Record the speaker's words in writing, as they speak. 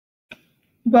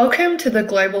Welcome to the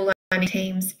Global Learning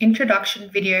Team's introduction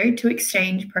video to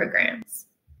exchange programs.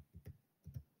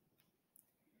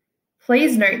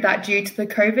 Please note that due to the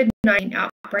COVID-19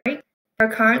 outbreak, there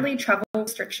are currently travel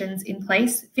restrictions in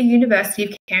place for University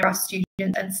of Canberra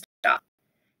students and staff.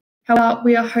 However,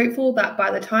 we are hopeful that by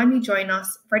the time you join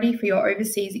us ready for your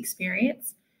overseas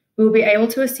experience, we will be able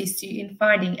to assist you in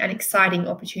finding an exciting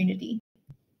opportunity.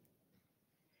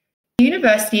 The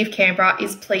University of Canberra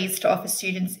is pleased to offer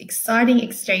students exciting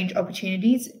exchange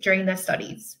opportunities during their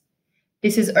studies.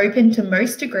 This is open to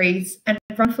most degrees and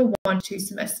run for 1 to 2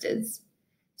 semesters.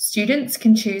 Students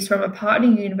can choose from a partner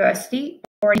university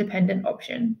or an independent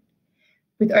option,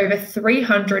 with over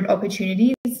 300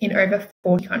 opportunities in over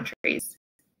 40 countries.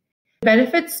 The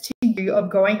benefits to you of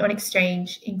going on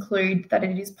exchange include that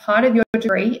it is part of your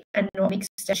degree and not an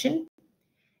extension.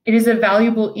 It is a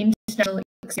valuable international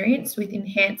experience with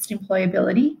enhanced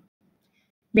employability,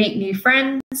 meet new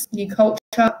friends, new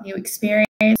culture, new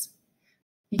experience.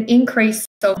 You can increase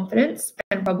self-confidence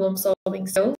and problem-solving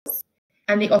skills,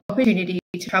 and the opportunity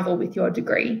to travel with your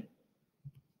degree.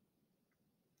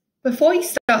 Before you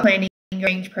start planning your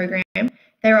exchange program,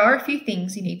 there are a few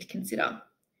things you need to consider.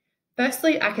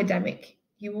 Firstly, academic.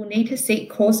 You will need to seek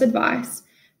course advice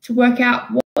to work out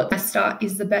what semester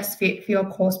is the best fit for your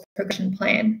course progression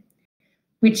plan,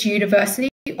 which university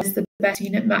offers the best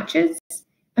unit matches,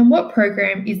 and what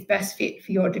program is best fit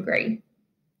for your degree.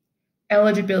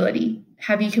 Eligibility.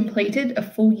 Have you completed a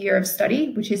full year of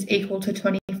study, which is equal to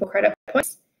 24 credit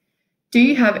points? Do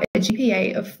you have a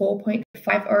GPA of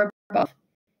 4.5 or above?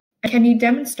 And can you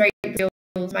demonstrate skills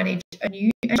to manage a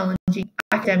new and challenging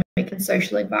academic and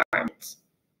social environment?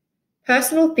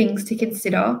 Personal things to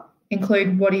consider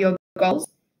include: what are your goals?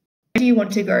 Where do you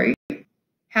want to go?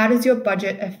 How does your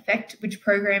budget affect which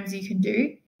programs you can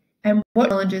do? And what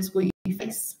challenges will you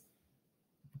face?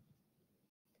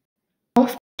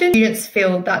 Often students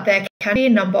feel that there can be a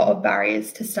number of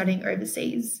barriers to studying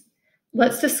overseas.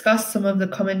 Let's discuss some of the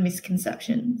common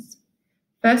misconceptions.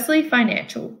 Firstly,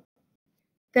 financial.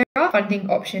 There are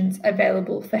funding options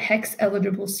available for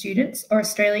HECS-eligible students or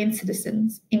Australian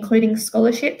citizens, including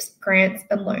scholarships, grants,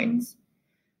 and loans.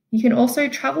 You can also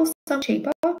travel some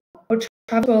cheaper or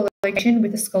travel to a location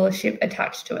with a scholarship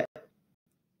attached to it.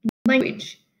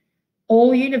 Language.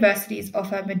 All universities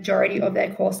offer a majority of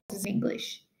their courses in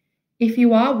English. If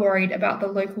you are worried about the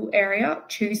local area,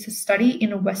 choose to study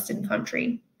in a Western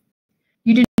country.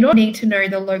 You do not need to know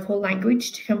the local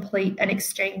language to complete an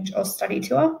exchange or study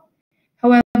tour.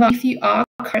 However, if you are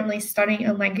currently studying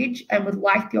a language and would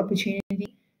like the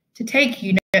opportunity to take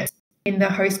units in the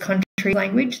host country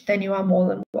language, then you are more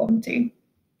than welcome to.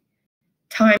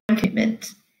 Time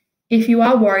commitment. If you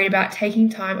are worried about taking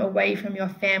time away from your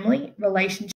family,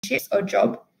 relationships, or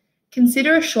job,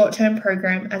 consider a short-term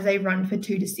program as they run for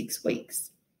 2 to 6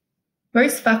 weeks.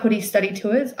 Most faculty study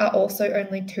tours are also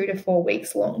only 2 to 4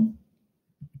 weeks long.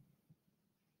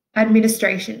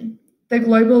 Administration. The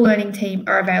Global Learning Team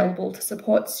are available to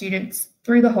support students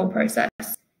through the whole process.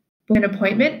 Book an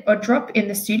appointment or drop in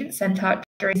the Student Centre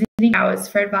during visiting hours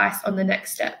for advice on the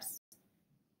next steps.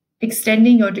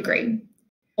 Extending your degree.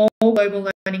 All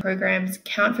global learning programs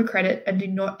count for credit and do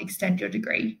not extend your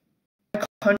degree. A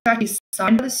contract is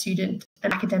signed by the student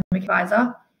and academic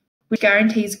advisor, which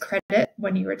guarantees credit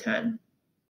when you return.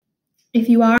 If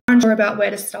you are unsure about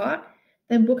where to start,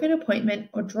 then book an appointment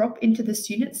or drop into the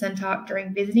Student Centre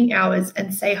during visiting hours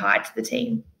and say hi to the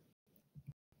team.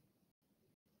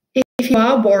 If you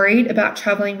are worried about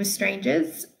travelling with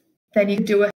strangers, then you can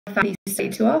do a faculty study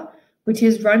tour, which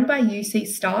is run by UC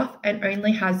staff and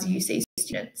only has UC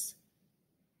students.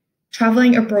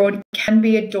 Travelling abroad can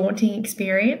be a daunting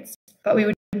experience, but we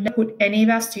would never put any of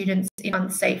our students in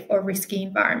unsafe or risky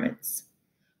environments.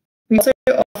 We also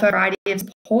offer a variety of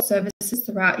support services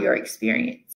throughout your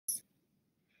experience.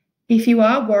 If you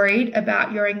are worried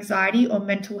about your anxiety or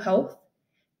mental health,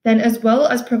 then as well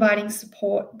as providing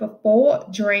support before,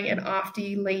 during, and after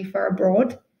you leave for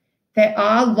abroad, there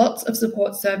are lots of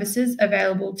support services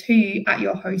available to you at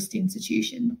your host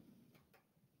institution.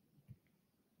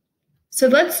 So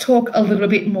let's talk a little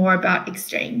bit more about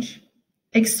exchange.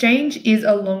 Exchange is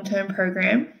a long-term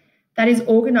program that is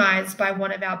organised by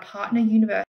one of our partner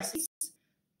universities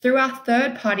through our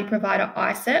third-party provider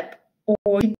ICEP,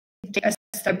 or you can take a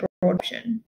study abroad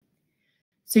option.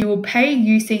 So you will pay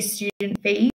UC student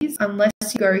fees unless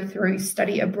you go through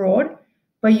study abroad,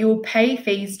 where you will pay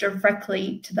fees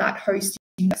directly to that host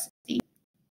university.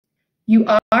 You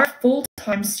are a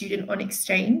full-time student on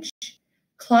exchange.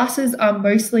 Classes are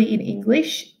mostly in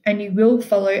English, and you will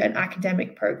follow an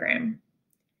academic program.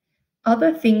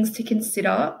 Other things to consider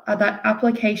are that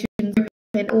applications open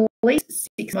at least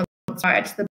 6 months prior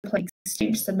to the planned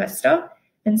exchange semester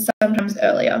and sometimes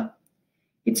earlier.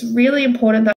 It's really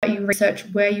important that you research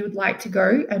where you would like to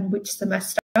go and which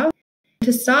semester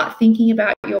to start thinking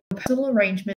about your personal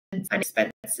arrangements and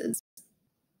expenses.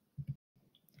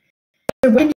 So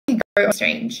when you go on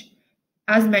exchange,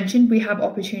 as mentioned, we have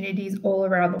opportunities all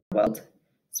around the world.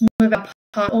 Some of our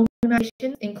partner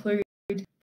organisations include the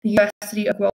University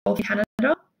of Guelph in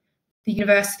Canada, the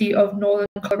University of Northern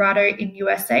Colorado in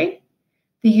USA,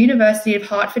 the University of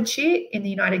Hertfordshire in the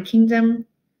United Kingdom,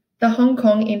 the Hong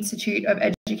Kong Institute of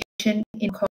Education in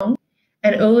Hong Kong,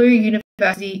 and Oulu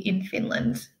University in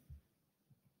Finland.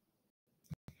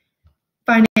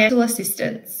 Financial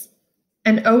assistance.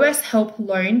 An OS Help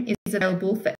loan is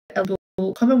available for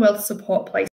eligible Commonwealth Support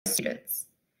Place students.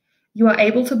 You are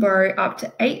able to borrow up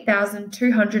to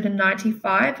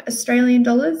 $8,295 Australian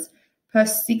dollars per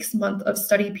 6 month of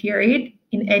study period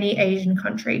in any Asian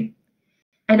country,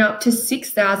 and up to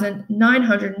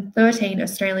 $6,913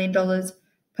 Australian dollars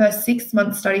per 6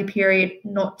 month study period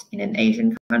not in an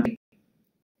Asian country.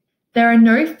 There are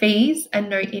no fees and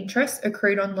no interest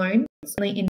accrued on loans,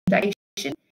 only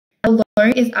indexation. A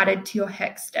loan is added to your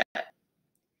HECS debt.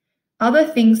 Other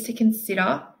things to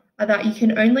consider are that you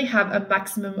can only have a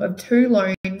maximum of 2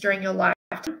 loans during your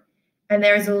lifetime, and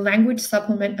there is a language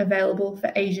supplement available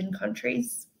for Asian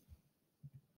countries.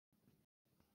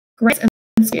 Grants and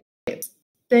scholarships.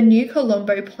 The new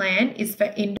Colombo plan is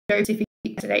for Indo-Pacific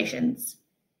destinations.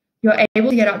 You're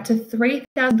able to get up to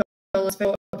 $3,000 for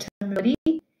short-term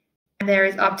mobility, and there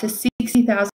is up to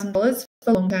 $60,000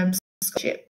 for long-term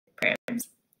scholarship programs.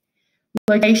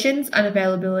 Locations and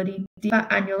availability differ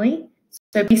annually,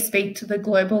 so please speak to the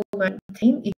Global Learning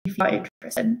team if you are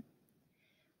interested.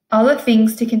 Other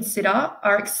things to consider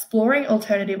are exploring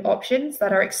alternative options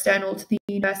that are external to the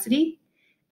university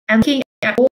and looking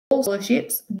at all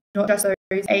scholarships, not just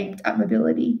those aimed at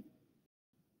mobility.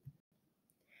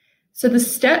 So the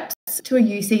steps to a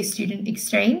UC student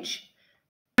exchange.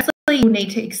 Firstly, you'll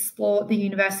need to explore the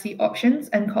university options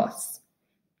and costs.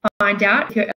 Find out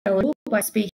if you're eligible by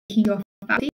speaking to your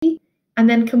faculty, and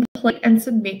then complete and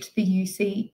submit the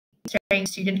UC exchange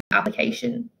student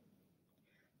application.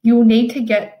 You will need to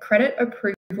get credit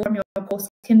approval from your course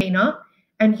convener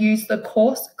and use the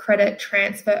Course Credit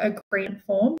Transfer Agreement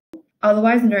form,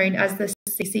 otherwise known as the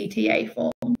CCTA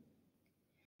form.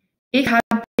 If you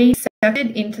have been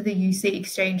accepted into the UC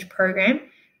exchange program,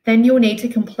 then you'll need to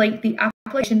complete the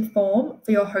application form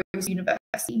for your host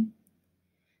university.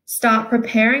 Start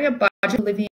preparing a budget for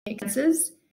living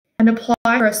expenses and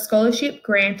apply for a scholarship,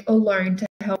 grant, or loan to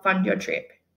help fund your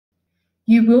trip.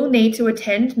 You will need to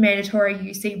attend mandatory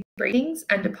UC briefings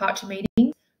and departure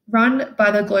meetings run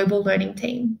by the Global Learning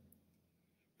team.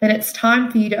 Then it's time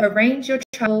for you to arrange your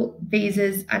travel,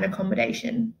 visas, and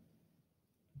accommodation.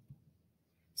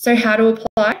 So how to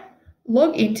apply?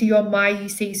 Log into your My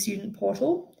UC student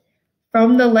portal.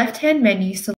 From the left-hand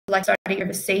menu, select Study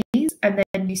Overseas and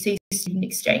then UC Student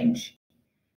Exchange.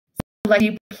 Select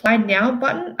the Apply Now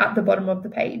button at the bottom of the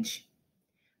page.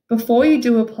 Before you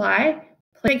do apply,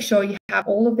 please make sure you have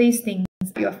all of these things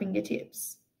at your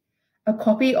fingertips. A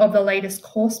copy of the latest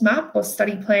course map or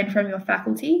study plan from your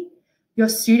faculty, your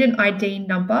student ID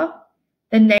number,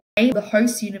 the name of the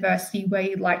host university where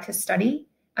you'd like to study,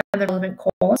 and the relevant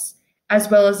course, as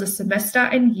well as the semester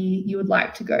and year you would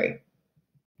like to go.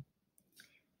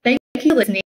 Thank you for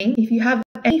listening. If you have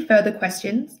any further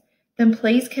questions, then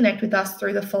please connect with us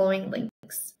through the following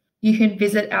links. You can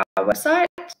visit our website.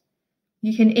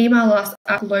 You can email us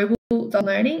at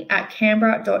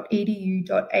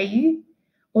global.learning@canberra.edu.au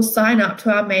or sign up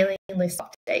to our mailing list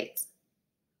updates.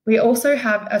 We also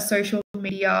have a social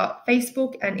media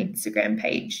Facebook and Instagram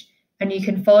page, and you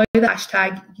can follow the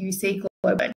hashtag UC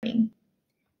Global Learning.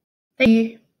 Thank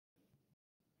you.